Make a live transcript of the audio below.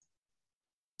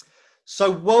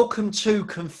So, welcome to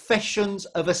Confessions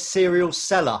of a Serial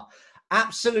Seller.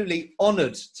 Absolutely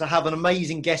honoured to have an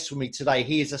amazing guest with me today.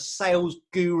 He is a sales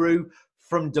guru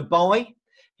from Dubai.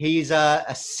 He is a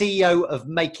CEO of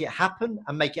Make It Happen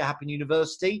and Make It Happen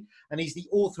University. And he's the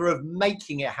author of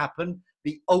Making It Happen,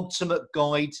 the Ultimate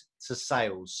Guide to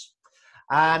Sales.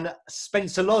 And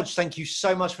Spencer Lodge, thank you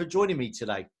so much for joining me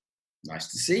today. Nice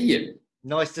to see you.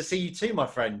 Nice to see you too, my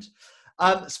friend.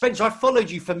 Spencer, I've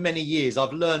followed you for many years.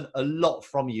 I've learned a lot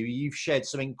from you. You've shared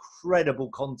some incredible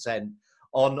content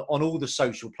on all the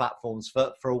social platforms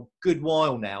for a good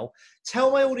while now.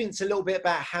 Tell my audience a little bit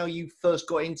about how you first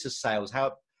got into sales,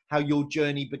 how your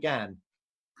journey began.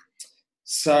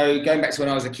 So going back to when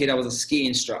I was a kid, I was a ski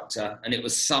instructor and it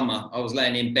was summer. I was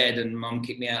laying in bed and mum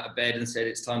kicked me out of bed and said,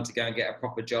 it's time to go and get a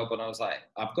proper job. And I was like,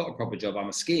 I've got a proper job. I'm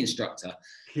a ski instructor.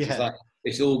 Yeah. She's like,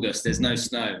 it's August. There's no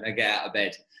snow. I get out of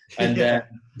bed. And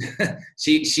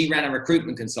she ran a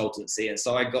recruitment consultancy. And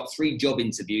so I got 3 job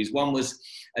interviews. One was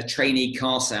a trainee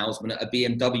car salesman at a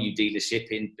BMW dealership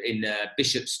in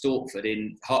Bishop Stortford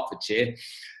in Hertfordshire.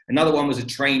 Another one was a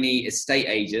trainee estate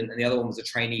agent. And the other one was a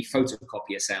trainee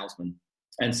photocopier salesman.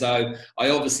 And so I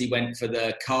obviously went for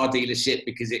the car dealership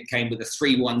because it came with a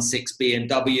 316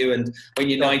 BMW. And when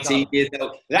you're 19 years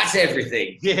old, that's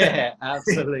everything. Yeah,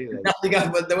 absolutely. Nothing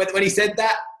else. When he said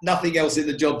that, nothing else in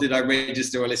the job did I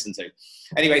register or listen to.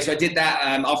 Anyway, so I did that.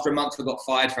 After a month, I got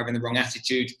fired for having the wrong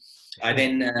attitude. I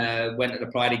then went and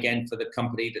applied again for the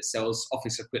company that sells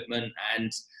office equipment,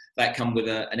 and that come with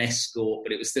an Escort,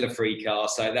 but it was still a free car,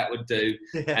 so that would do.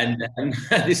 Yeah. And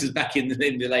this was back in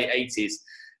the late 80s.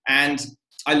 And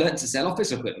I learned to sell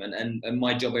office equipment, and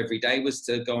my job every day was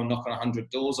to go and knock on 100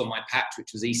 doors on my patch,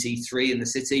 which was EC3 in the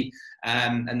city,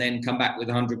 and then come back with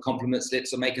 100 compliment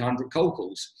slips or make 100 cold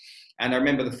calls. And I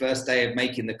remember the first day of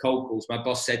making the cold calls, my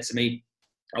boss said to me,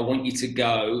 I want you to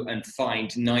go and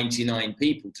find 99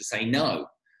 people to say no.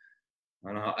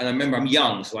 And I remember I'm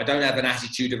young, so I don't have an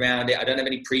attitude around it. I don't have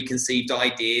any preconceived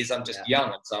ideas. I'm just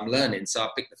young, so I'm learning. So I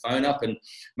picked the phone up and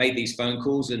made these phone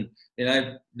calls. And, you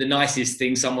know, the nicest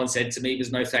thing someone said to me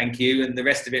was no thank you. And the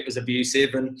rest of it was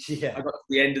abusive. And I got to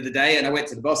the end of the day and I went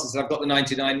to the boss and said, I've got the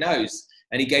 99 no's.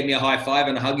 And he gave me a high five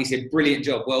and a hug. He said, brilliant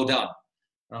job, well done.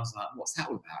 And I was like, what's that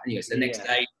all about? And so the next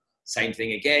day, same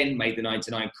thing again, made the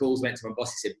 99 calls, went to my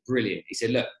boss. He said, brilliant. He said,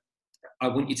 look, I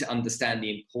want you to understand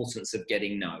the importance of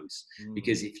getting no's,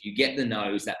 because if you get the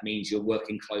no's, that means you're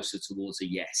working closer towards a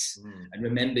yes. And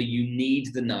remember, you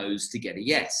need the no's to get a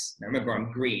yes. Now, remember,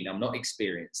 I'm green, I'm not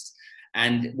experienced.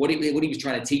 And what he was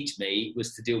trying to teach me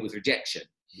was to deal with rejection.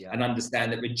 And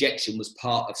understand that rejection was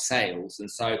part of sales.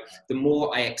 And so the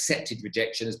more I accepted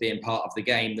rejection as being part of the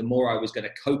game, the more I was going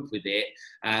to cope with it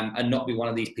and not be one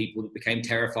of these people that became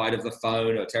terrified of the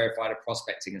phone or terrified of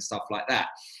prospecting and stuff like that.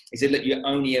 He said, look, you're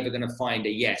only ever going to find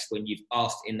a yes when you've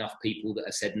asked enough people that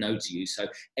have said no to you. So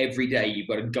every day you've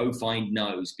got to go find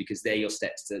no's, because they're your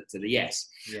steps to the yes.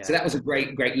 So that was a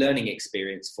great learning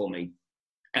experience for me.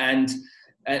 And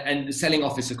selling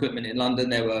office equipment in London,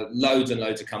 there were loads and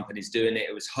loads of companies doing it.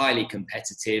 It was highly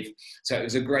competitive. So it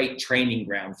was a great training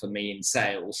ground for me in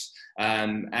sales.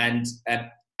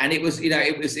 And it was, you know,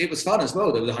 it was fun as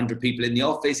well. There was 100 people in the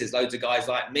office. There's loads of guys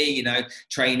like me, you know,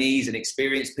 trainees and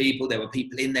experienced people. There were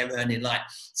people in there earning like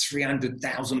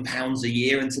 £300,000 a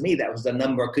year. And to me, that was a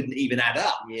number I couldn't even add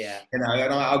up. You know,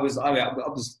 and I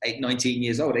was 18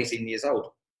 years old.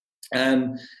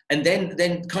 And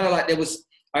then kind of like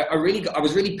I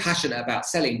was really passionate about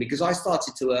selling, because I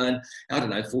started to earn, I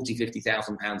don't know, 40,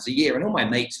 50,000 pounds a year. And all my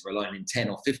mates were earning 10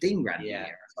 or 15 grand a year.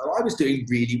 So I was doing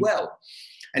really well.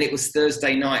 And it was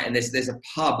Thursday night, and there's a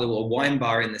pub or a wine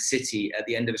bar in the city at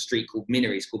the end of a street called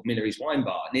Minories Wine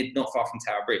Bar, not far from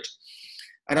Tower Bridge.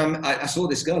 And I saw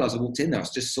this girl as I walked in there. I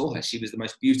just saw her. She was the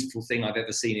most beautiful thing I've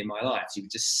ever seen in my life. She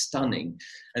was just stunning.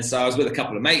 And so I was with a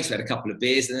couple of mates. We had a couple of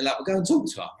beers. And they're like, well, go and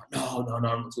talk to her. I'm like, no,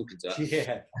 I'm not talking to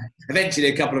her. Eventually,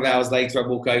 a couple of hours later, I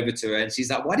walk over to her. And she's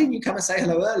like, why didn't you come and say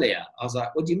hello earlier? I was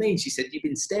like, what do you mean? She said, you've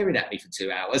been staring at me for 2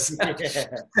 hours.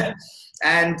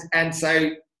 And so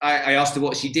I asked her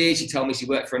what she did. She told me she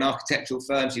worked for an architectural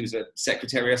firm. She was a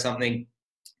secretary or something.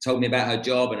 Told me about her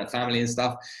job and her family and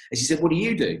stuff. And she said, what do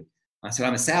you do? I said,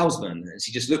 I'm a salesman. And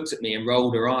she just looked at me and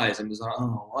rolled her eyes and was like,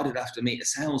 oh, why did I have to meet a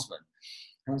salesman?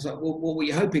 And I was like, well, what were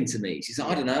you hoping to meet? She said,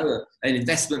 I don't know, an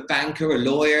investment banker, a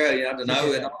lawyer, I don't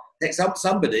know,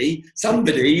 somebody,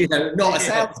 you know, not a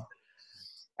salesman.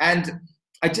 And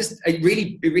it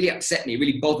really upset me, it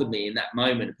really bothered me in that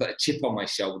moment, and put a chip on my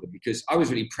shoulder, because I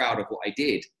was really proud of what I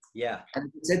did. And I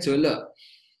said to her, look,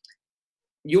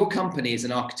 your company is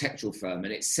an architectural firm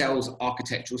and it sells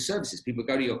architectural services. People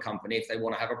go to your company if they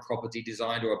want to have a property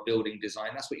designed or a building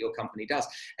designed. That's what your company does.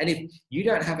 And if you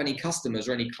don't have any customers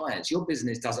or any clients, your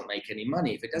business doesn't make any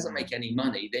money. If it doesn't make any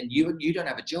money, then you don't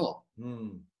have a job.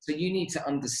 So you need to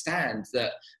understand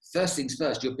that first things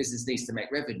first, your business needs to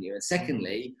make revenue. And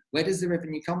secondly, where does the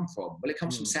revenue come from? Well, it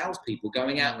comes from salespeople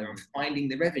going out there and finding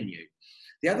the revenue.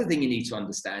 The other thing you need to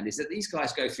understand is that these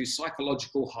guys go through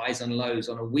psychological highs and lows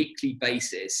on a weekly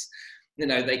basis. You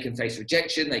know, they can face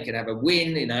rejection, they can have a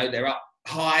win, you know, they're up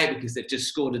high because they've just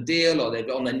scored a deal, or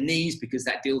they're on their knees because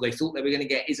that deal they thought they were going to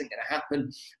get isn't going to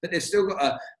happen. But they've still got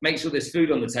to make sure there's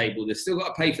food on the table. They've still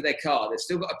got to pay for their car. They've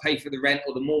still got to pay for the rent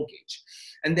or the mortgage.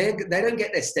 And they don't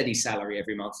get their steady salary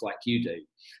every month like you do.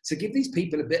 So give these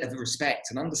people a bit of a respect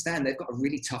and understand they've got a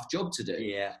really tough job to do.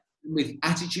 Yeah. With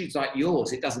attitudes like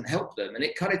yours, it doesn't help them. And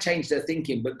it kind of changed their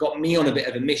thinking, but got me on a bit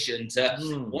of a mission to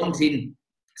wanting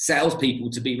salespeople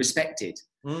to be respected.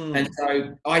 And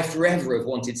so I forever have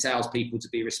wanted salespeople to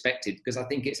be respected because I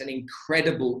think it's an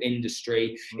incredible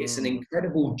industry. It's an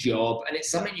incredible job, and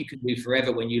it's something you can do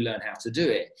forever when you learn how to do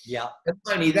it. Yeah. But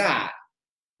not only that,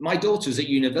 my daughter's at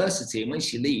university, and when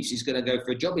she leaves, she's going to go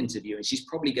for a job interview, and she's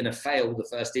probably going to fail the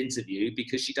first interview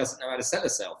because she doesn't know how to sell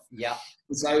herself. Yeah.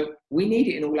 And so we need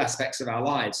it in all aspects of our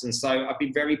lives. And so I've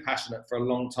been very passionate for a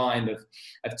long time of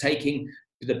taking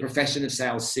the profession of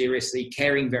sales seriously,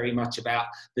 caring very much about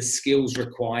the skills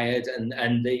required and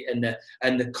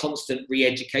the constant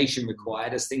re-education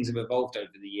required as things have evolved over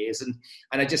the years. And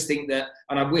I just think that,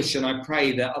 and I wish and I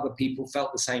pray that other people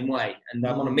felt the same way. And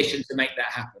I'm on a mission to make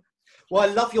that happen. Well,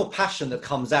 I love your passion that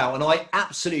comes out, and I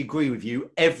absolutely agree with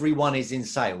you. Everyone is in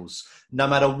sales, no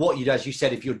matter what you do. As you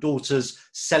said, if your daughter's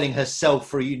selling herself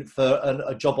for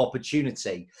a job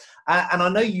opportunity. And I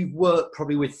know you've worked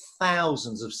probably with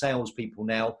thousands of salespeople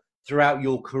now throughout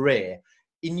your career.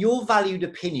 In your valued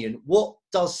opinion, what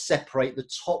does separate the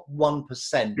top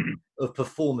 1% of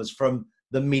performers from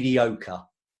the mediocre?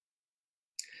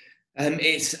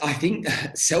 It's, I think,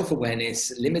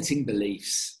 self-awareness, limiting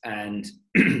beliefs, and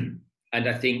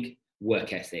I think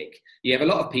work ethic. You have a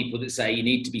lot of people that say you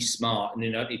need to be smart and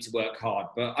you don't need to work hard,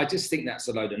 but I just think that's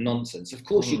a load of nonsense. Of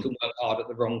course, you can work hard at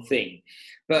the wrong thing,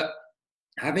 but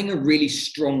having a really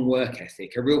strong work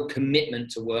ethic, a real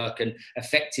commitment to work and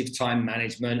effective time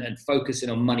management and focusing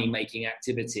on money-making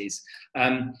activities.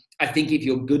 I think if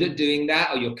you're good at doing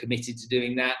that or you're committed to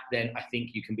doing that, then I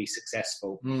think you can be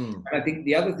successful. And I think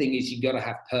the other thing is you've got to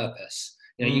have purpose.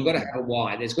 You know, you've got to have a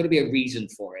why. There's got to be a reason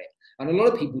for it. And a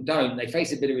lot of people don't. They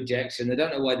face a bit of rejection. They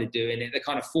don't know why they're doing it. They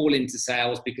kind of fall into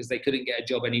sales because they couldn't get a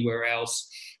job anywhere else,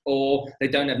 or they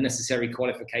don't have necessary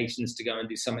qualifications to go and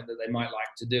do something that they might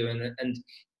like to do. And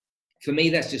for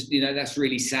me, that's just, you know, that's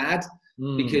really sad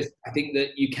because I think that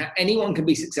anyone can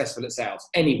be successful at sales.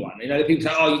 Anyone. You know, the people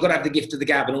say, oh, you've got to have the gift of the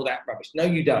gab and all that rubbish. No,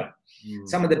 you don't.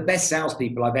 Some of the best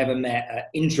salespeople I've ever met are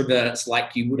introverts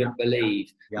like you wouldn't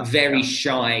believe, very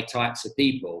shy types of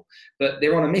people, but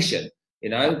they're on a mission. You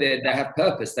know, they have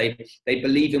purpose. They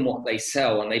believe in what they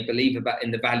sell, and they believe in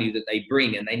the value that they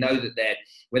bring, and they know that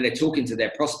when they're talking to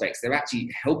their prospects, they're actually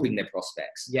helping their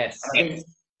prospects. Yes. I think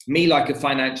me, like a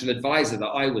financial advisor that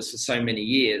I was for so many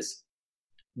years,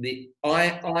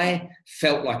 I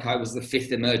felt like I was the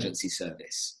fifth emergency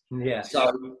service. Yeah.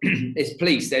 So there's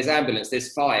police, there's ambulance,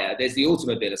 there's fire, there's the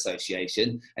Automobile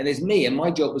Association, and there's me. And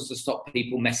my job was to stop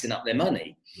people messing up their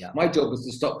money. Yeah. My job was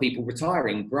to stop people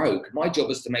retiring broke. My job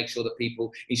was to make sure that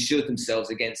people insured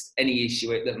themselves against any issue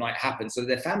that might happen so that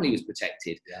their family was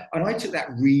protected. Yeah. And I took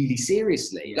that really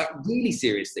seriously, like really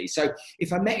seriously. So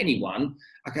if I met anyone,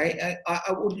 okay,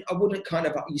 I wouldn't kind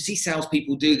of, you see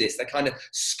salespeople do this. They kind of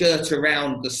skirt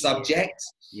around the subject.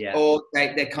 Yeah. Or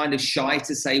they're kind of shy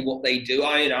to say what they do.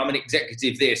 I'm an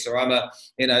executive this, or I'm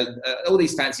all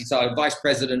these fancy titles, vice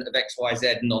president of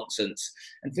XYZ nonsense.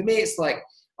 And for me, it's like,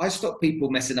 I stop people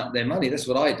messing up their money. That's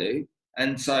what I do.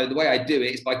 And so the way I do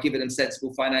it is by giving them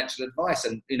sensible financial advice.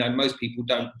 And, you know, most people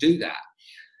don't do that.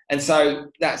 And so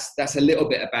that's a little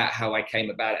bit about how I came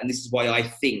about it. And this is why I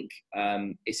think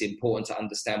it's important to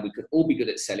understand we could all be good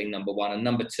at selling, number one. And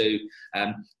number two,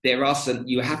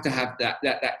 you have to have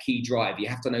that key drive. You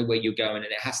have to know where you're going, and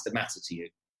it has to matter to you.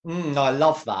 I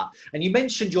love that. And you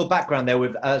mentioned your background there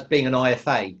with being an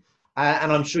IFA.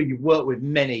 And I'm sure you've worked with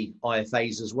many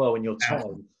IFAs as well in your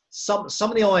time. Some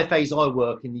of the IFAs I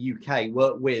work in the UK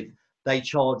work with, they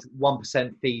charge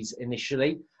 1% fees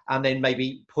initially, and then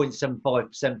maybe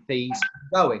 0.75% fees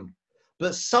going.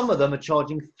 But some of them are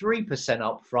charging 3%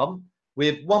 up front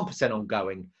with 1%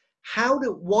 ongoing.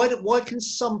 Why can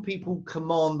some people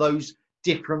command those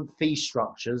different fee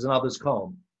structures and others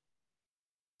can't?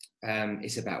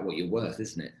 It's about what you're worth,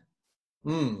 isn't it?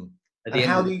 Mm. At And the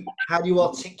end how of do the you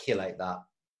articulate that?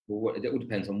 well, it all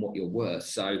depends on what you're worth.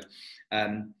 So,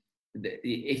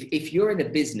 if you're in a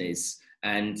business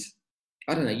and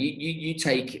I don't know, you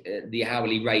take the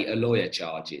hourly rate a lawyer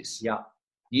charges. Yeah.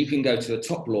 You can go to a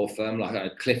top law firm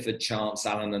like Clifford Chance,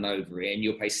 Allen and Overy, and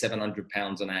you'll pay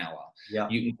 £700 an hour. Yeah.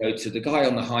 You can go to the guy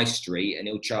on the high street and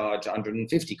he'll charge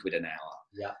 150 quid an hour.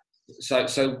 Yeah.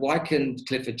 So why can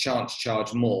Clifford Chance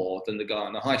charge more than the guy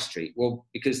on the high street? Well,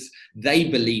 because they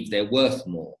believe they're worth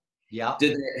more. Yeah.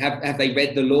 Have they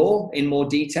read the law in more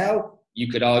detail? You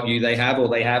could argue they have or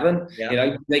they haven't.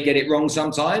 Yeah. They get it wrong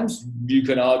sometimes. You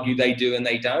can argue they do and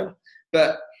they don't.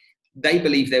 But they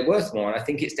believe they're worth more. And I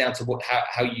think it's down to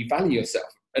how you value yourself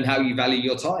and how you value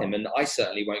your time. And I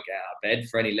certainly won't get out of bed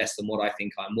for any less than what I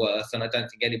think I'm worth. And I don't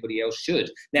think anybody else should.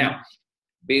 Now,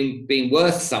 being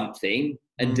worth something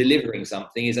and delivering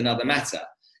something is another matter.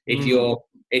 If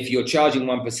you're charging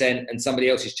 1% and somebody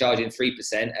else is charging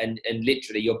 3% and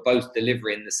literally you're both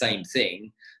delivering the same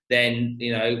thing, then,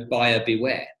 buyer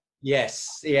beware.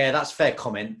 Yes. Yeah, that's a fair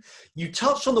comment. You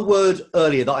touched on the word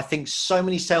earlier that I think so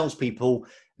many salespeople,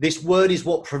 this word is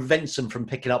what prevents them from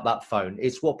picking up that phone.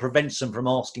 It's what prevents them from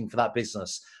asking for that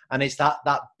business. And it's that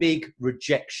big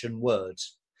rejection word.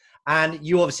 And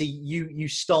you obviously, you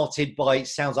started by, it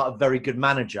sounds like a very good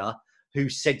manager who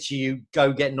said to you,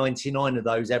 go get 99 of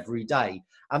those every day.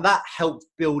 And that helped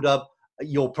build up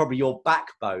your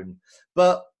backbone.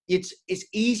 But it's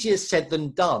easier said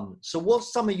than done. So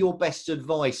what's some of your best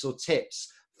advice or tips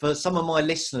for some of my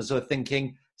listeners who are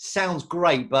thinking, sounds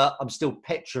great, but I'm still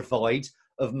petrified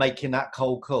of making that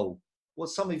cold call?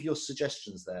 What's some of your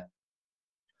suggestions there?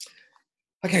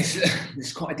 Okay, so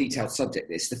it's quite a detailed subject,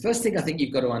 this. The first thing I think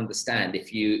you've got to understand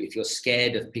if you're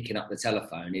scared of picking up the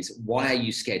telephone is, why are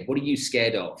you scared? What are you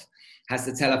scared of? Has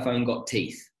the telephone got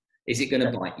teeth? Is it going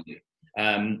to bite you?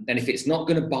 And if it's not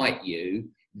going to bite you,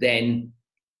 then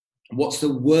what's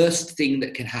the worst thing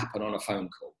that can happen on a phone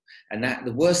call? And that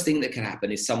the worst thing that can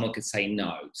happen is someone could say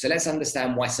no. So let's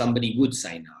understand why somebody would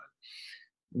say no.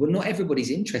 Well, not everybody's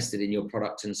interested in your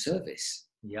product and service.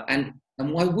 Yeah. And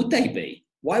why would they be?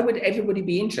 Why would everybody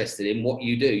be interested in what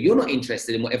you do? You're not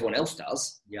interested in what everyone else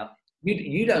does. Yeah.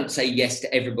 You don't say yes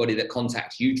to everybody that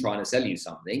contacts you trying to sell you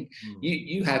something.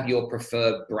 You have your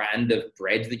preferred brand of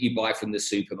bread that you buy from the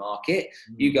supermarket.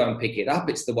 You go and pick it up.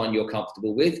 It's the one you're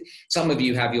comfortable with. Some of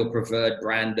you have your preferred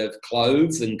brand of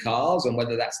clothes and cars, and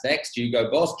whether that's next, Hugo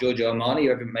Boss, Giorgio Armani,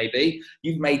 whoever it may be,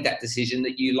 you've made that decision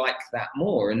that you like that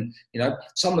more. And,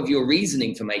 some of your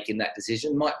reasoning for making that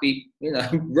decision might be,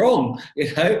 wrong.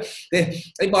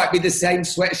 It might be the same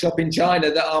sweatshop in China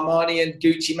that Armani and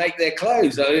Gucci make their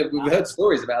clothes. We've heard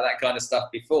stories about that kind of stuff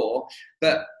before,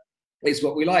 but it's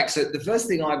what we like. So the first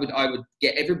thing I would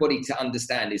get everybody to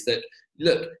understand is that,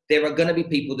 look, there are going to be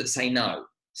people that say no.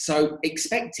 So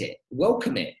expect it,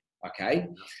 welcome it, okay?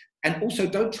 And also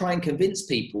don't try and convince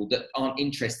people that aren't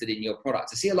interested in your product.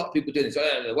 I see a lot of people doing this.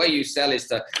 The way you sell is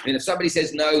to, if somebody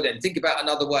says no, then think about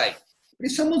another way. But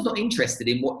if someone's not interested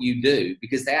in what you do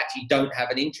because they actually don't have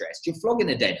an interest, you're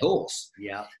flogging a dead horse.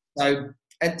 Yeah.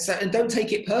 And don't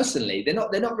take it personally. They're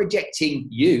not rejecting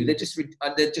you. They're just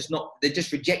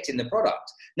rejecting the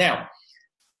product. Now,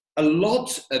 a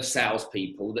lot of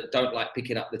salespeople that don't like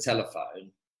picking up the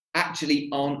telephone actually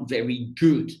aren't very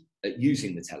good at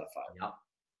using the telephone. Yeah.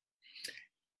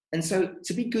 And so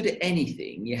to be good at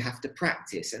anything, you have to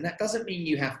practice. And that doesn't mean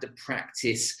you have to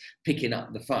practice picking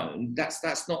up the phone.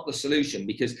 That's not the solution,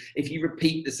 because if you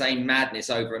repeat the same madness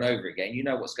over and over again, you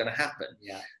know what's going to happen.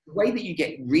 Yeah. The way that you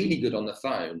get really good on the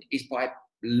phone is by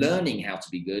learning how to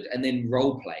be good and then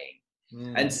role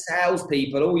playing. And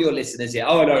salespeople, all your listeners here,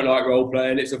 I don't like role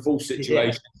playing. It's a false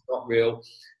situation. It's not real.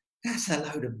 That's a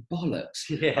load of bollocks.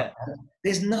 Yeah.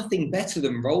 There's nothing better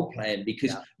than role playing,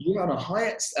 because you're on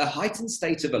a heightened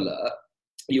state of alert.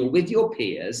 You're with your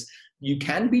peers. You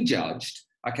can be judged,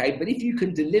 okay? But if you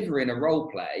can deliver in a role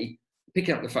play,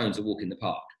 picking up the phone's a walk in the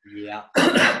park. Yeah.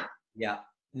 Yeah.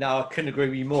 No, I couldn't agree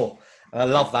with you more. I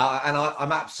love that. And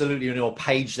I'm absolutely on your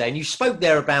page there. And you spoke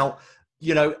there about,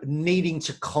 needing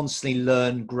to constantly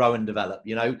learn, grow and develop.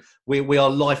 We are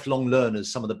lifelong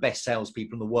learners, some of the best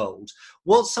salespeople in the world.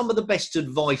 What's some of the best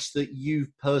advice that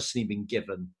you've personally been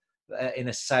given in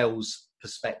a sales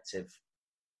perspective?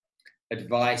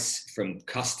 Advice from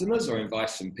customers or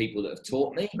advice from people that have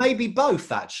taught me? Maybe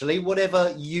both, actually.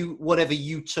 Whatever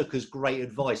you took as great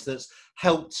advice that's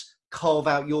helped carve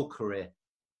out your career.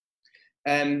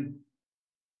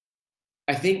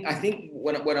 I think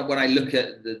when I look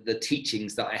at the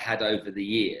teachings that I had over the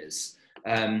years,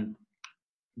 because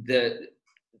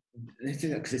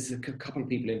there's a couple of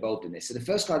people involved in this. So the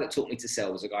first guy that taught me to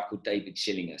sell was a guy called David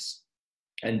Schillingus.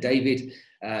 And David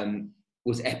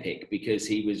was epic because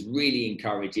he was really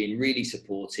encouraging, really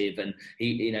supportive. And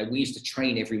we used to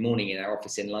train every morning in our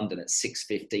office in London at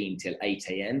 6:15 till 8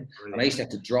 a.m. And I used to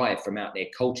have to drive from out near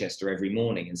Colchester every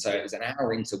morning. And so it was an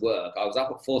hour into work. I was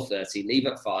up at 4:30, leave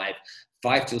at 5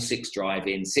 till 6 drive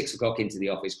in, 6 o'clock into the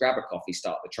office, grab a coffee,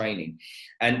 start the training.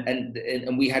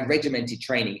 And we had regimented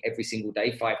training every single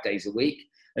day, 5 days a week.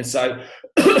 And so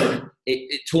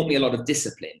it taught me a lot of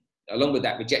discipline. Along with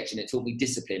that rejection, it taught me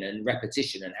discipline and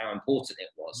repetition and how important it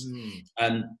was.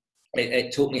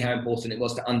 It taught me how important it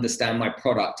was to understand my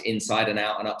product inside and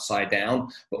out and upside down,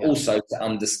 but also to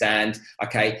understand,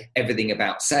 everything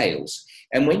about sales.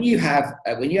 And when you have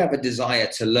a desire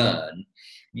to learn,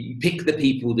 you pick the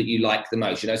people that you like the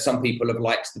most. Some people have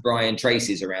liked the Brian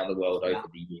Tracy's around the world over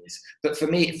the years. But for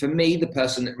me, the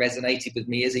person that resonated with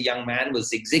me as a young man was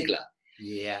Zig Ziglar.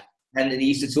 Yeah. And then he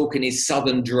used to talk in his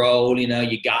southern drawl,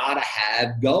 you gotta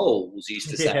have goals, he used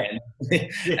to say.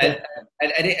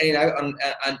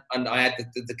 And I had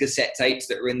the cassette tapes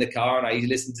that were in the car, and I used to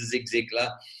listen to Zig Ziglar.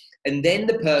 And then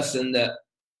the person that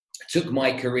took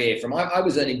my career from, I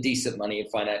was earning decent money in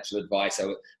financial advice.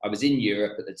 I was in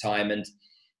Europe at the time, and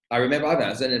I remember I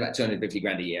was earning about 250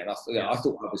 grand a year, and I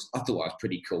thought I was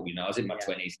pretty cool. I was in my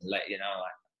 20s, and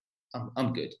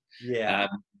I'm good. Yeah.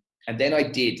 And then I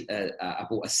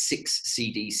bought a 6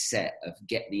 CD set of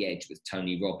Get the Edge with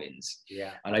Tony Robbins.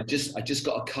 Yeah. And I just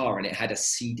got a car, and it had a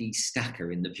CD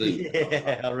stacker in the boot.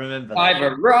 Yeah, I remember that. I've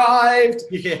arrived.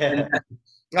 Yeah. And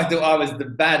I thought I was the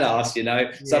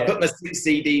badass, So I put my 6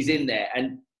 CDs in there,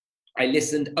 and I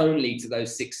listened only to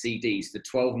those 6 CDs for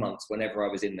 12 months whenever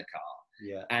I was in the car.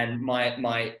 Yeah. And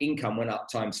my income went up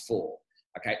 ×4.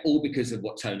 All because of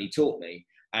what Tony taught me.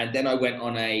 And then I went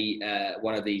on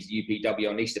one of these UPW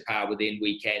Unleash the Power Within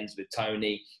weekends with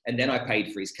Tony. And then I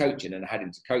paid for his coaching, and I had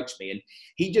him to coach me. And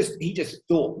he just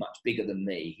thought much bigger than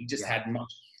me. He just had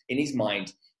much in his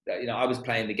mind. I was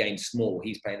playing the game small.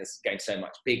 He's playing this game so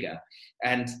much bigger.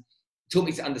 And taught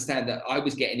me to understand that I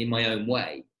was getting in my own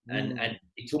way. And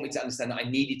it taught me to understand that I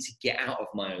needed to get out of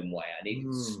my own way. I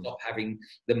needed to stop having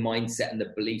the mindset and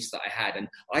the beliefs that I had. And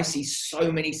I see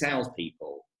so many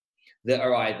salespeople that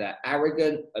are either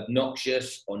arrogant,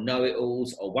 obnoxious, or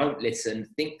know-it-alls, or won't listen,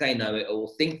 think they know it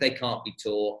all, think they can't be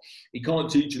taught. You can't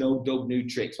teach an old dog new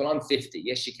tricks. Well, I'm 50.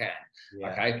 Yes, you can.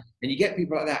 Yeah. And you get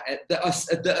people like that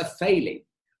are failing,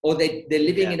 or they're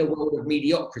living in a world of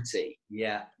mediocrity.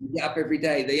 Yeah. You get up every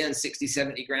day. They earn 60,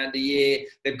 70 grand a year.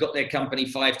 They've got their company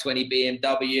 520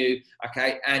 BMW.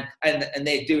 And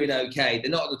they're doing okay.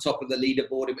 They're not at the top of the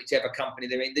leaderboard in whichever company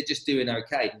they're in. They're just doing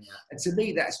okay. Yeah. And to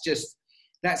me,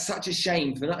 that's such a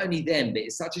shame for not only them, but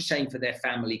it's such a shame for their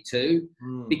family too,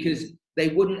 because they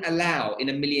wouldn't allow in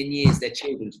a million years their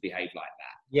children to behave like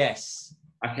that. Yes.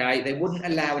 They wouldn't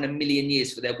allow in a million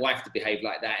years for their wife to behave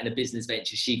like that in a business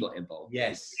venture she got involved.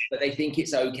 Yes. But they think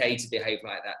it's okay to behave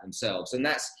like that themselves. And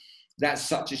that's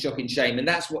such a shocking shame. And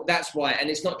that's why, and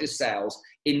it's not just sales,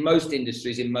 in most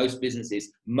industries, in most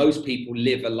businesses, most people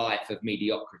live a life of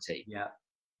mediocrity. Yeah.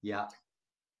 Yeah.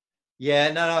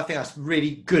 Yeah, no, I think that's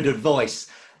really good advice.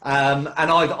 And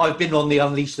I've been on the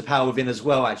Unleash the Power Within as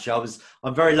well, actually.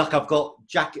 I'm very lucky. I've got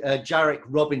Jarek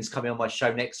Robbins coming on my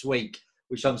show next week,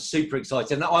 which I'm super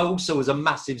excited. And I also was a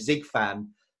massive Zig fan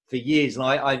for years. And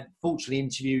I fortunately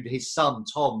interviewed his son,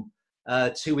 Tom,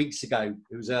 2 weeks ago,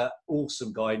 who's an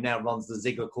awesome guy, now runs the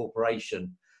Ziggler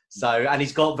Corporation. And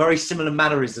he's got very similar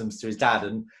mannerisms to his dad,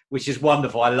 and which is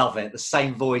wonderful. I love it. The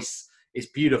same voice is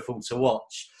beautiful to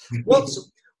watch.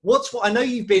 What I know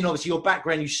you've been, obviously, your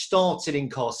background, you started in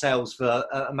car sales for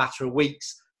a matter of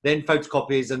weeks, then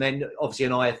photocopiers, and then obviously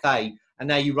an IFA, and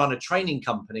now you run a training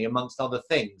company, amongst other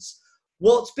things.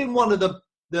 What's been one of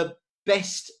the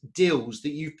best deals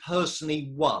that you've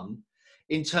personally won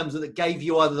in terms of that gave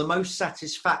you either the most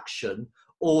satisfaction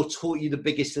or taught you the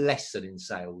biggest lesson in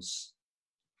sales?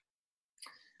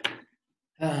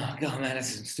 Oh, God, man,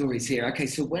 there's some stories here. Okay,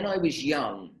 so when I was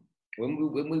young, when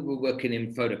we were working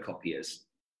in photocopiers,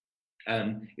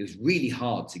 it was really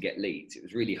hard to get leads. It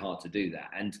was really hard to do that.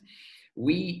 And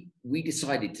we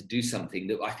decided to do something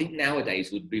that I think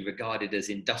nowadays would be regarded as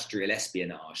industrial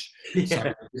espionage.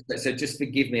 Yeah. So just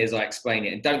forgive me as I explain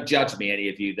it, and don't judge me, any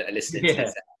of you that are listening to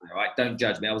this. All right, don't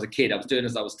judge me. I was a kid. I was doing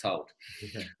as I was told.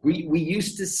 Yeah. We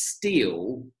used to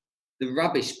steal the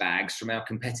rubbish bags from our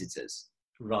competitors.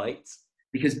 Right.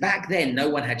 Because back then, no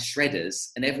one had shredders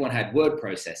and everyone had word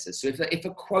processors. So if a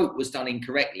quote was done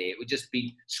incorrectly, it would just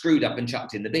be screwed up and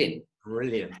chucked in the bin.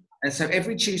 Brilliant. And so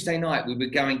every Tuesday night, we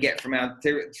would go and get from our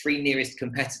three nearest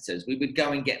competitors, we would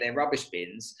go and get their rubbish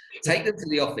bins, take them to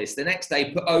the office. The next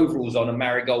day, put overalls on and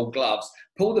marigold gloves,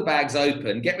 pull the bags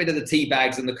open, get rid of the tea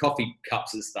bags and the coffee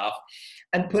cups and stuff,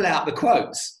 and pull out the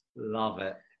quotes. Love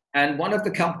it. And one of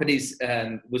the companies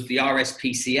was the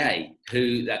RSPCA,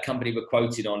 who that company were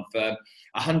quoted on for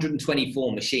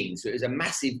 124 machines. So it was a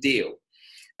massive deal.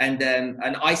 And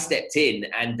I stepped in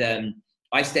and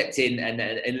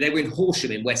they were in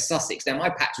Horsham in West Sussex. Now my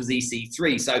patch was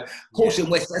EC3, so Horsham,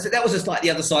 West Sussex, that was just like the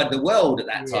other side of the world at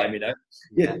that time, you know.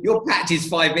 Yeah. Your patch is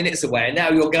 5 minutes away, and now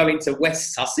you're going to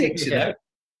West Sussex, you know.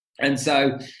 And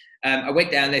so I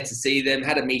went down there to see them,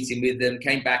 had a meeting with them,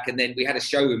 came back, and then we had a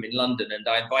showroom in London, and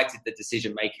I invited the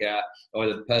decision maker or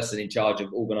the person in charge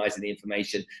of organising the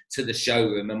information to the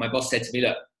showroom. And my boss said to me,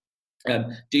 look,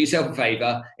 do yourself a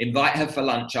favour, invite her for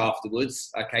lunch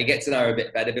afterwards, okay, get to know her a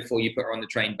bit better before you put her on the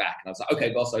train back. And I was like,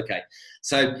 okay, boss, okay.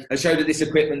 So I showed her this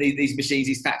equipment, these machines,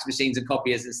 these fax machines and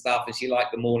copiers and stuff, and she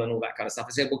liked them all and all that kind of stuff.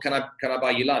 I said, well, can I buy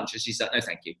you lunch? And she said, no,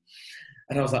 thank you.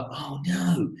 And I was like, oh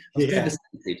no, I was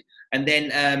devastated. And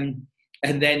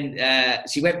then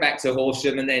she went back to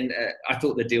Horsham, and then I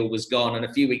thought the deal was gone. And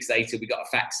a few weeks later, we got a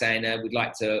fax saying we'd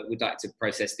like to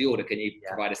process the order. Can you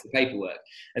provide us the paperwork?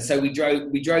 And so we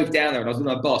drove down there, and I was with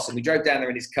my boss, and we drove down there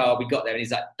in his car. We got there, and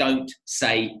he's like, "Don't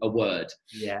say a word."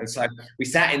 Yeah. And so we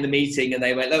sat in the meeting, and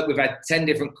they went, "Look, we've had 10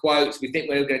 different quotes. We think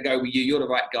we're going to go with you. You're the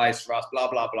right guys for us." Blah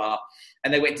blah blah.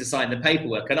 And they went to sign the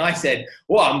paperwork, and I said,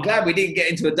 "Well, I'm glad we didn't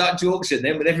get into a Dutch auction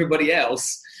then with everybody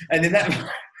else." And in that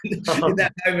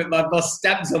moment, my boss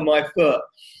stamped on my foot,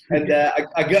 and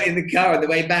I got in the car on the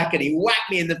way back, and he whacked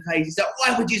me in the face. He said,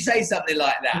 "Why would you say something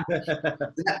like that?"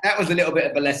 That was a little bit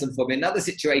of a lesson for me. Another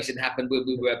situation happened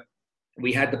where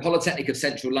we had the Polytechnic of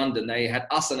Central London. They had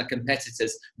us and a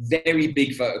competitor's very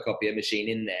big photocopier machine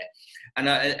in there,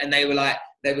 and they were like,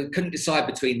 couldn't decide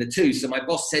between the two. So my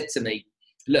boss said to me,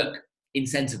 "Look,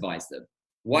 incentivize them.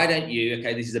 Why don't you,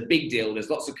 okay, this is a big deal, there's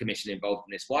lots of commission involved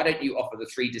in this, why don't you offer the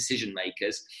 3 decision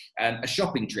makers a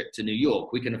shopping trip to New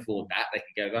York? We can afford that." They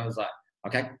could go. I was like,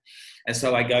 okay. And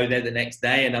so I go there the next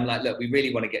day, and I'm like, look, we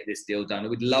really want to get this deal done.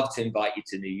 We'd love to invite you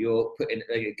to New York,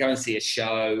 go and see a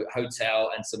show,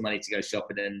 hotel, and some money to go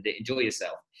shopping and enjoy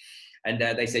yourself. And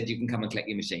they said, you can come and collect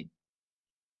your machine.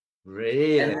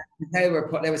 Really? And they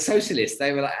were socialists.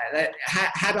 They were like,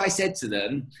 had I said to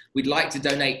them, we'd like to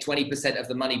donate 20% of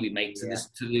the money we make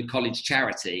to the college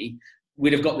charity,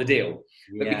 we'd have got the deal.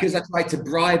 But because I tried to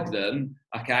bribe them,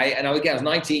 okay, and I was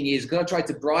 19 years, because I tried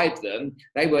to bribe them,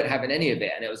 they weren't having any of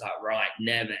it. And it was like, right,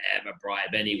 never, ever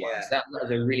bribe anyone. So that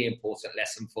was a really important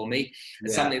lesson for me.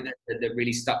 And something that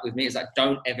really stuck with me is like,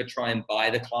 don't ever try and buy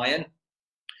the client.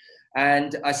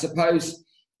 And I suppose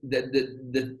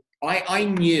I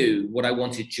knew what I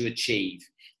wanted to achieve,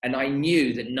 and I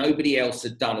knew that nobody else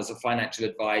had done as a financial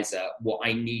advisor what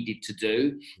I needed to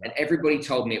do, and everybody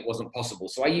told me it wasn't possible.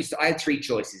 So I had 3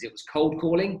 choices. It was cold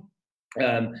calling,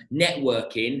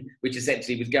 networking, which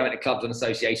essentially was going to clubs and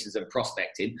associations and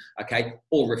prospecting, okay,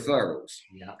 or referrals.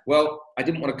 Well, I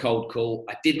didn't want a cold call.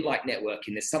 I didn't like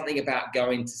networking. There's something about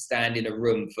going to stand in a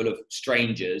room full of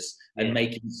strangers and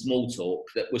making small talk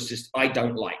that was just, I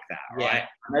don't like that, right?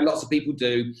 I know lots of people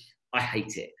do. I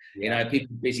hate it. You know,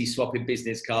 people busy swapping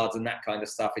business cards and that kind of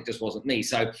stuff. It just wasn't me.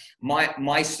 So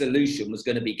my solution was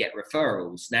going to be get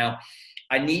referrals. Now,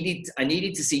 I needed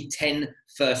to see 10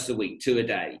 first a week, 2 a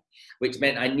day, which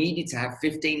meant I needed to have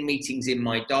 15 meetings in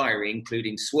my diary,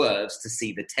 including swerves, to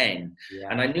see the 10.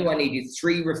 And I knew I needed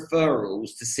 3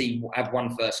 referrals to have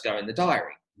 1 first go in the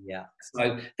diary.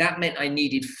 So that meant I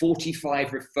needed 45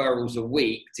 referrals a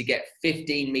week to get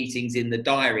 15 meetings in the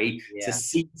diary to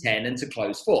see 10 and to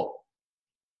close 4.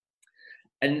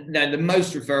 And now the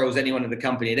most referrals anyone in the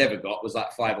company had ever got was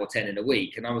like 5 or 10 in a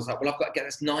week. And I was like, well, I've got to get,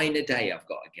 that's 9 a day I've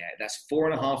got to get. That's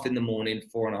 4.5 in the morning,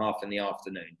 4.5 in the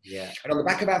afternoon. And on the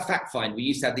back of our fact find, we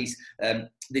used to have these,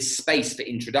 this space for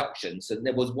introductions. So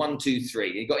there was 1, 2,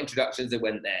 3. You got introductions that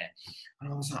went there.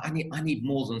 And I was like, I need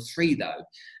more than 3 though.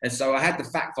 And so I had the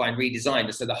fact find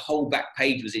redesigned. So the whole back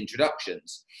page was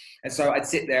introductions. And so I'd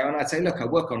sit there and I'd say, look, I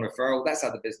work on referral. That's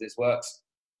how the business works.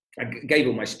 I gave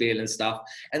all my spiel and stuff,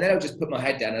 and then I would just put my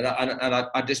head down and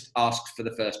I just asked for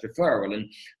the first referral.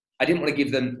 And I didn't want to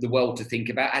give them the world to think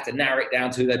about. I had to narrow it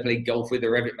down to who they played golf with or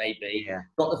wherever it may be.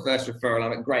 Got the first referral. I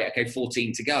went, great, okay,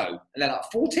 14 to go. And they're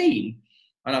like, 14?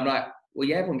 And I'm like, well,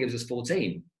 yeah, everyone gives us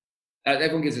 14.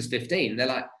 Everyone gives us 15. And they're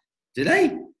like, do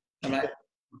they? I'm like,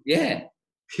 yeah.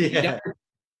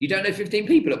 You don't know 15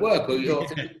 people at work, or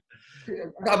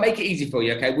I'll make it easy for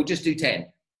you, okay? We'll just do 10.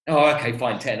 Oh, okay,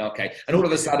 fine, 10, okay. And all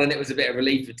of a sudden it was a bit of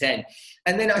relief for 10.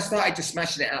 And then I started just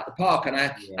smashing it out the park. And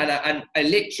I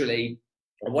literally,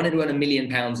 I wanted to earn £1 million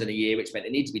in a year, which meant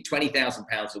it needed to be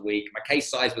 £20,000 a week. My case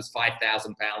size was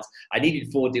 £5,000. I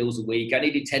needed 4 deals a week. I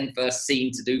needed 10 first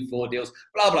seen to do 4 deals,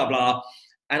 blah, blah, blah.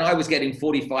 And I was getting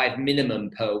 45 minimum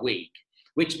per week,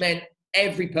 which meant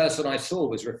every person I saw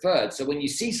was referred. So when you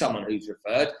see someone who's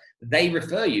referred, they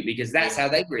refer you because that's how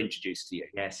they were introduced to you.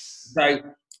 Yes. So,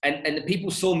 and the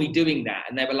people saw me doing that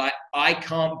and they were like, I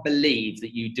can't believe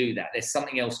that you do that. There's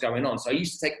something else going on. So I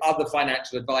used to take other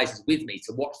financial advisors with me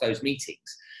to watch those meetings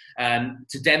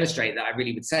to demonstrate that I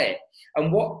really would say it.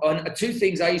 And 2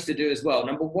 things I used to do as well.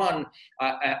 Number one,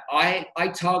 I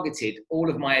targeted all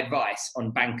of my advice on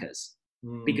bankers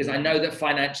because I know that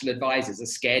financial advisors are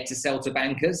scared to sell to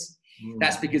bankers.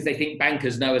 That's because they think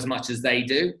bankers know as much as they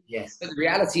do. Yes. But the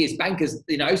reality is bankers,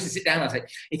 I used to sit down and I'd say,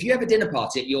 if you have a dinner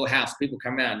party at your house, people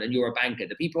come around and you're a banker,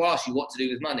 the people ask you what to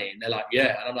do with money. And they're like,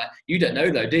 yeah. And I'm like, you don't know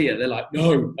though, do you? They're like,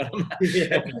 no. And I'm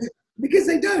like, because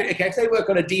they don't. Okay, if they work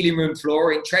on a dealing room floor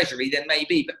or in treasury, then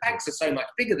maybe. But banks are so much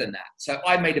bigger than that. So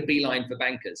I made a beeline for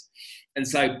bankers. And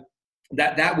so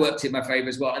that worked in my favor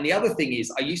as well. And the other thing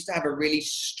is I used to have a really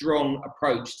strong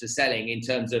approach to selling in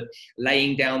terms of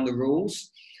laying down the rules.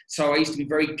 So I used to be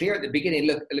very clear at the beginning,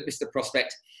 look, Mr.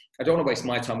 Prospect, I don't want to waste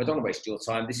my time. I don't want to waste your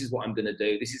time. This is what I'm going to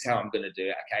do. This is how I'm going to do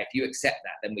it. Okay, if you accept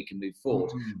that, then we can move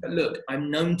forward. But look,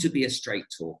 I'm known to be a straight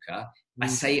talker. I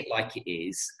say it like it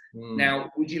is.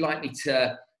 Now, would you like me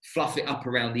to fluff it up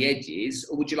around the edges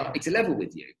or would you like me to level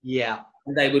with you? Yeah.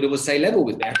 And they would always say level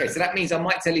with me. Okay, so that means I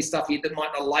might tell you stuff you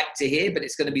might not like to hear, but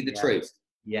it's going to be the truth.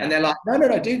 Yeah. And they're like,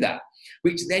 no, do that.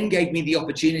 Which then gave me the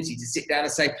opportunity to sit down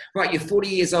and say, right, you're 40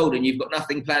 years old and you've got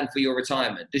nothing planned for your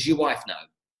retirement. Does your wife know?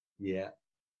 Yeah.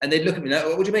 And they'd look at me like,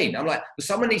 what do you mean? I'm like, well,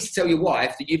 someone needs to tell your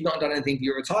wife that you've not done anything for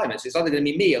your retirement. So it's either going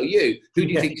to be me or you. Who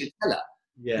do you think should tell her?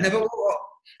 Yeah.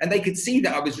 And they could see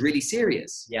that I was really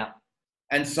serious. Yeah.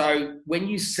 And so when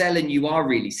you sell and you are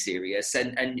really serious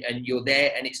and you're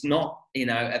there and it's not,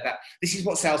 about, this is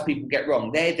what salespeople get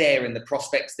wrong. They're there and the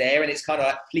prospect's there and it's kind of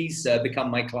like, please, sir,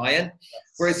 become my client. Yes.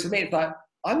 Whereas for me, it's like,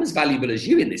 I'm as valuable as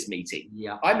you in this meeting.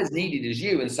 Yeah. I'm as needed as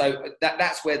you. And so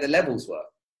that's where the levels were.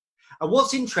 And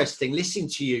what's interesting, listening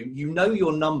to you,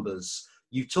 your numbers.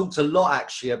 You've talked a lot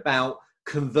actually about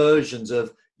conversions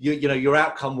of, your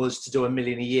outcome was to do $1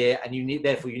 million a year and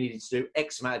therefore you needed to do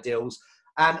X amount of deals.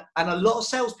 And a lot of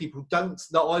salespeople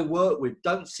that I work with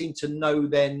don't seem to know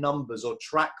their numbers or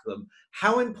track them.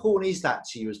 How important is that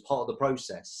to you as part of the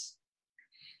process?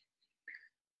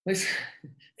 It's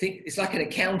like an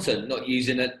accountant not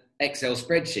using an Excel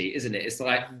spreadsheet, isn't it? It's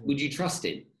like, would you trust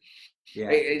him? Yeah.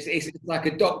 It's like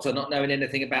a doctor not knowing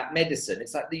anything about medicine.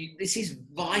 It's like, this is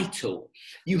vital.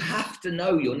 You have to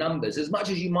know your numbers. As much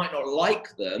as you might not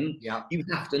like them, you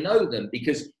have to know them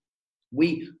because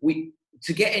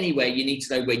to get anywhere, you need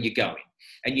to know where you're going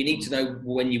and you need to know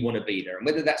when you want to be there. And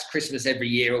whether that's Christmas every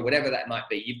year or whatever that might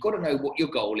be, you've got to know what your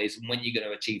goal is and when you're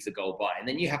going to achieve the goal by. And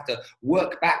then you have to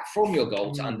work back from your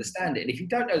goal to understand it. And if you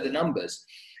don't know the numbers,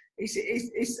 it's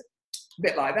a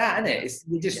bit like that, isn't it?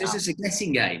 It's just a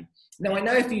guessing game. Now, I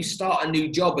know if you start a new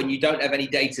job and you don't have any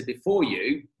data before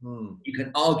you, you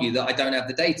can argue that I don't have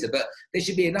the data, but there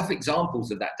should be enough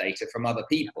examples of that data from other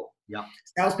people. Yeah.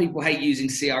 Salespeople hate using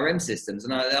CRM systems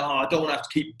and I don't want to have to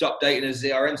keep updating a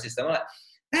CRM system. I'm like,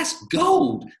 that's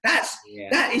gold. That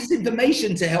is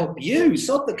information to help you.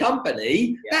 Sod the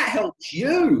company. Yeah. That helps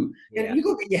you. Yeah. You've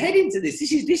got to get your head into this.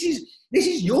 This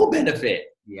is your benefit.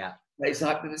 Yeah. It's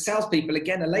like the salespeople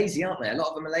again are lazy, aren't they? A lot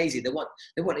of them are lazy. They want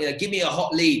give me a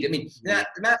hot lead. I mean,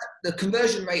 the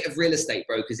conversion rate of real estate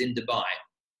brokers in Dubai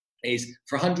is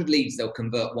for 100 leads they'll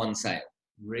convert 1 sale.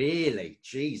 Really,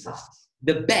 Jesus.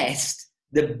 The best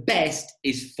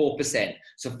is 4%,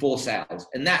 so 4 sales,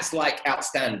 and that's like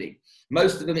outstanding.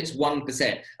 Most of them it's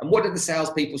 1%. And what do the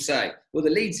salespeople say? Well,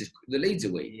 the leads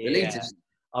are weak. Yeah. The leads are.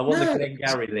 I want the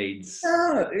Glengarry leads.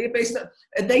 No,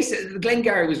 and they said the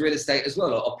Glengarry was real estate as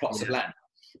well, or plots of land.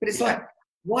 But it's like,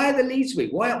 why are the leads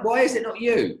weak? Why is it not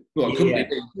you? Well, it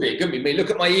couldn't be me. Look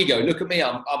at my ego. Look at me.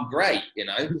 I'm great.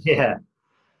 Yeah.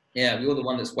 Yeah, you're the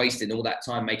one that's wasting all that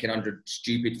time making 100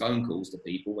 stupid phone calls to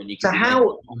people when you can.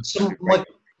 So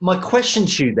my question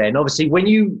to you then, obviously, when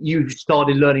you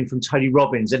started learning from Tony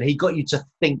Robbins and he got you to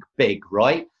think big,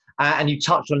 right? And you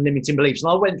touched on limiting beliefs.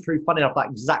 And I went through, funny enough, that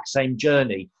exact same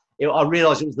journey. I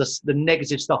realized it was the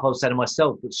negative stuff I was saying to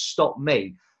myself that stopped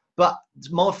me. But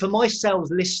for my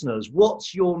sales listeners,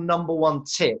 what's your number one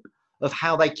tip of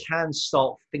how they can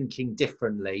start thinking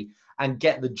differently and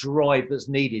get the drive that's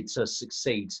needed to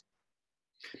succeed?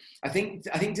 I think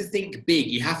to think big,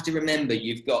 you have to remember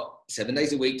you've got 7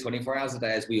 days a week, 24 hours a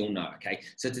day, as we all know. Okay,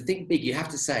 so to think big, you have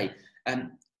to say,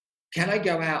 can I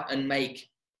go out and make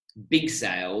big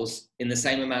sales in the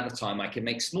same amount of time I can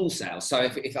make small sales? So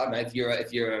if I don't know, if you're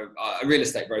a real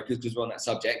estate broker, because we're on that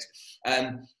subject,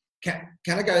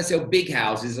 can I go and sell big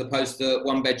houses as opposed to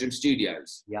 1-bedroom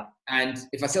studios? Yeah. And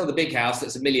if I sell the big house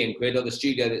that's £1 million or the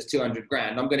studio that's 200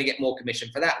 grand, I'm going to get more commission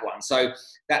for that one. So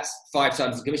that's 5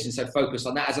 times the commission. So focus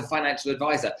on that as a financial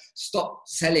advisor. Stop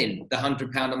selling the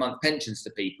 £100 a month pensions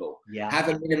to people. Yeah. Have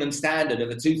a minimum standard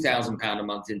of a £2,000 a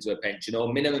month into a pension,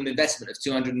 or minimum investment of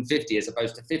 250 as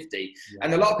opposed to 50. Yeah.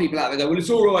 And a lot of people out there go, well,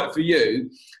 it's all right for you.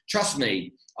 Trust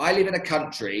me, I live in a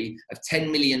country of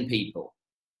 10 million people.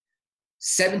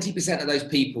 70% of those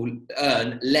people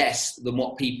earn less than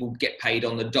what people get paid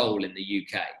on the dole in the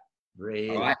UK. Really?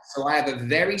 All right. So I have a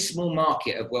very small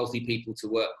market of wealthy people to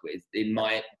work with in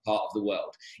my part of the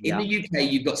world. In the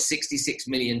UK, you've got 66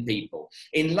 million people.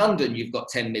 In London, you've got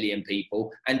 10 million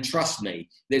people. And trust me,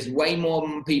 there's way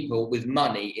more people with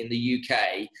money in the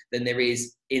UK than there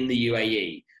is in the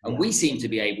UAE. And we seem to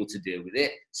be able to deal with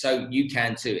it. So you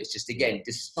can too. It's just, again,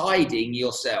 deciding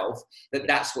yourself that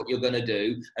that's what you're going to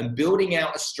do and building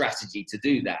out a strategy to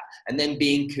do that. And then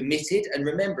being committed. And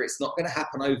remember, it's not going to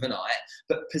happen overnight,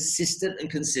 but persistent and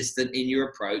consistent in your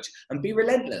approach, and be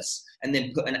relentless. And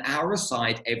then put an hour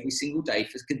aside every single day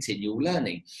for continual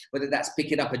learning. Whether that's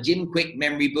picking up a Jim Quick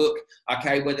memory book,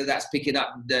 okay, whether that's picking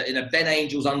up Ben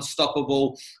Angel's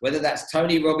Unstoppable, whether that's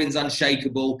Tony Robbins'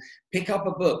 Unshakable. Pick up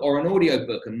a book or an audio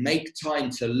book and make time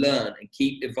to learn and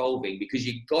keep evolving, because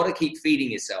you've got to keep feeding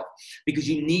yourself, because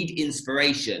you need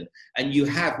inspiration. And you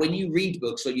have, when you read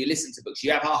books or you listen to books,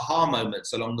 you have aha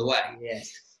moments along the way.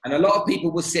 Yes. And a lot of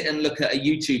people will sit and look at a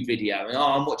YouTube video and,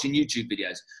 I'm watching YouTube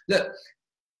videos. Look,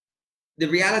 the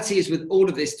reality is with all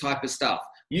of this type of stuff,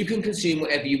 you can consume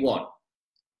whatever you want.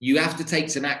 You have to take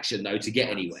some action, though, to get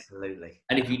anywhere. Absolutely.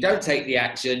 And if you don't take the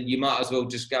action, you might as well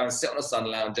just go and sit on a sun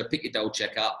lounger, pick your dole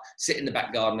check up, sit in the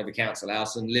back garden of a council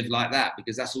house and live like that,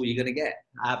 because that's all you're going to get.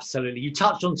 Absolutely. You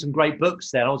touched on some great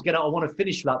books there. I want to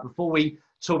finish that before we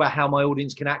talk about how my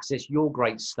audience can access your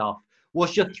great stuff.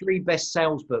 What's your 3 best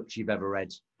sales books you've ever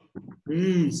read?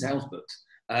 Sales books.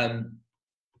 I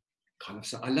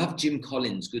love Jim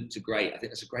Collins' Good to Great. I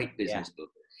think that's a great business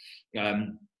book.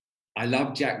 I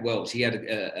love Jack Welch. He had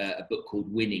a book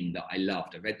called Winning that I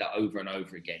loved. I read that over and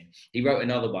over again. He wrote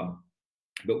another one,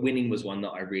 but Winning was one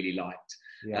that I really liked.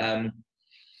 Yeah.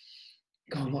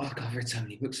 I've read so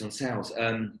many books on sales.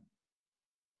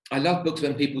 I love books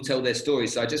when people tell their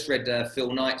stories. So I just read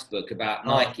Phil Knight's book about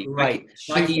Nike. Right.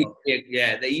 Nike,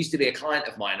 they used to be a client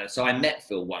of mine. So I met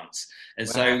Phil once. And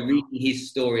so reading his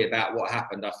story about what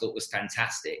happened, I thought was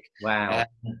fantastic. Wow.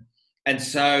 And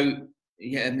so...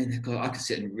 yeah, I mean, I could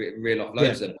sit and reel off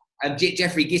loads of them. And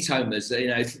Jeffrey Gitomer's,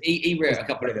 he wrote a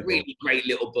couple of really great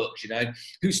little books,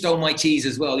 Who Stole My Cheese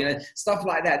as well, stuff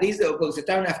like that. These little books that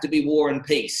don't have to be War and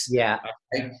Peace. Yeah.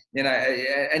 Okay?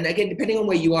 And again, depending on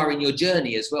where you are in your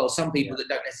journey as well, some people that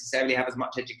don't necessarily have as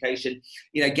much education,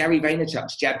 Gary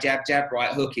Vaynerchuk's Jab, Jab, Jab,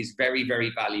 Right Hook is very,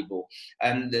 very valuable.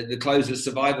 And the Closer's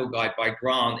Survival Guide by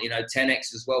Grant,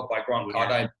 10X as well by Grant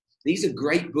Cardone. These are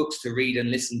great books to read and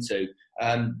listen to.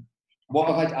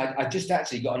 I just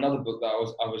actually got another book that I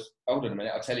was hold on a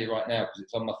minute, I'll tell you right now because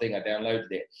it's on my thing, I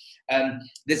downloaded it.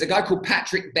 There's a guy called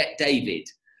Patrick Bet-David,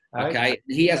 okay?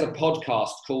 He has a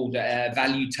podcast called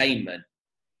Valuetainment.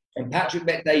 And Patrick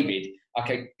Bet-David,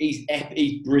 okay, he's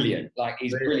brilliant. Like,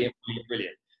 he's brilliant.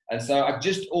 And so I've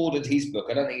just ordered his book.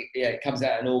 I don't think, it comes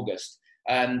out in August.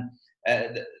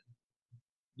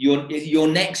 Your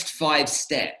Next 5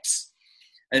 Steps.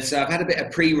 And so I've had a bit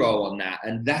of pre-roll on that,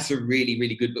 and that's a really,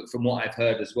 really good book from what I've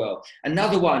heard as well.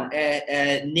 Another one,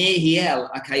 Nir Hiel,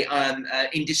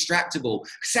 Indistractable.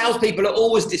 Salespeople are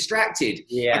always distracted.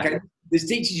 Yeah. Okay? This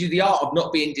teaches you the art of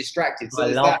not being distracted. So I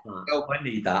love that. I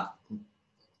need that.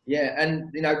 Yeah,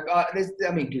 and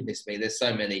goodness me, there's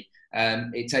so many.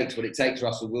 It Takes What It Takes,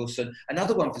 Russell Wilson.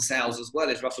 Another one for sales as well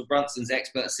is Russell Brunson's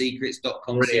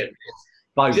ExpertSecrets.com series.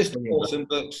 Just awesome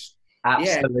books.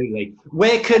 Absolutely. Yeah.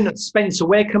 Where can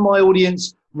my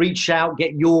audience reach out,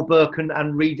 get your book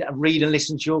and read and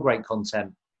listen to your great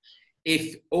content?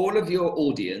 If all of your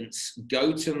audience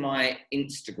go to my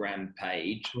Instagram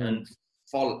page and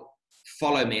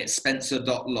follow me at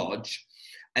spencer.lodge,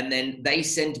 and then they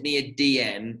send me a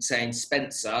DM saying,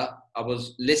 Spencer, I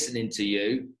was listening to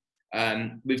you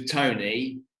with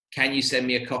Tony. Can you send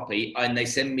me a copy? And they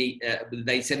send me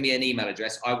an email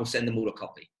address. I will send them all a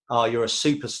copy. Oh, you're a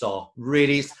superstar.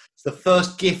 Really, it's the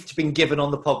first gift been given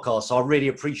on the podcast. So I really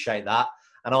appreciate that.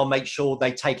 And I'll make sure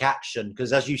they take action.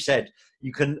 Because as you said,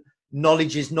 you can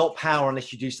knowledge is not power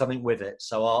unless you do something with it.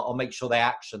 So I'll make sure they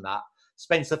action that.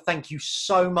 Spencer, thank you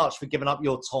so much for giving up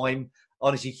your time.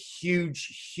 Honestly,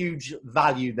 huge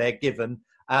value they're given.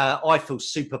 I feel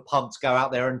super pumped to go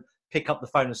out there and pick up the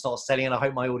phone and start selling, and I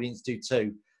hope my audience do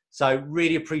too. So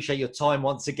really appreciate your time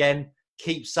once again.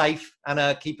 Keep safe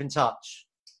and keep in touch.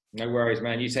 No worries,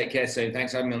 man. You take care soon.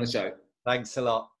 Thanks for having me on the show. Thanks a lot.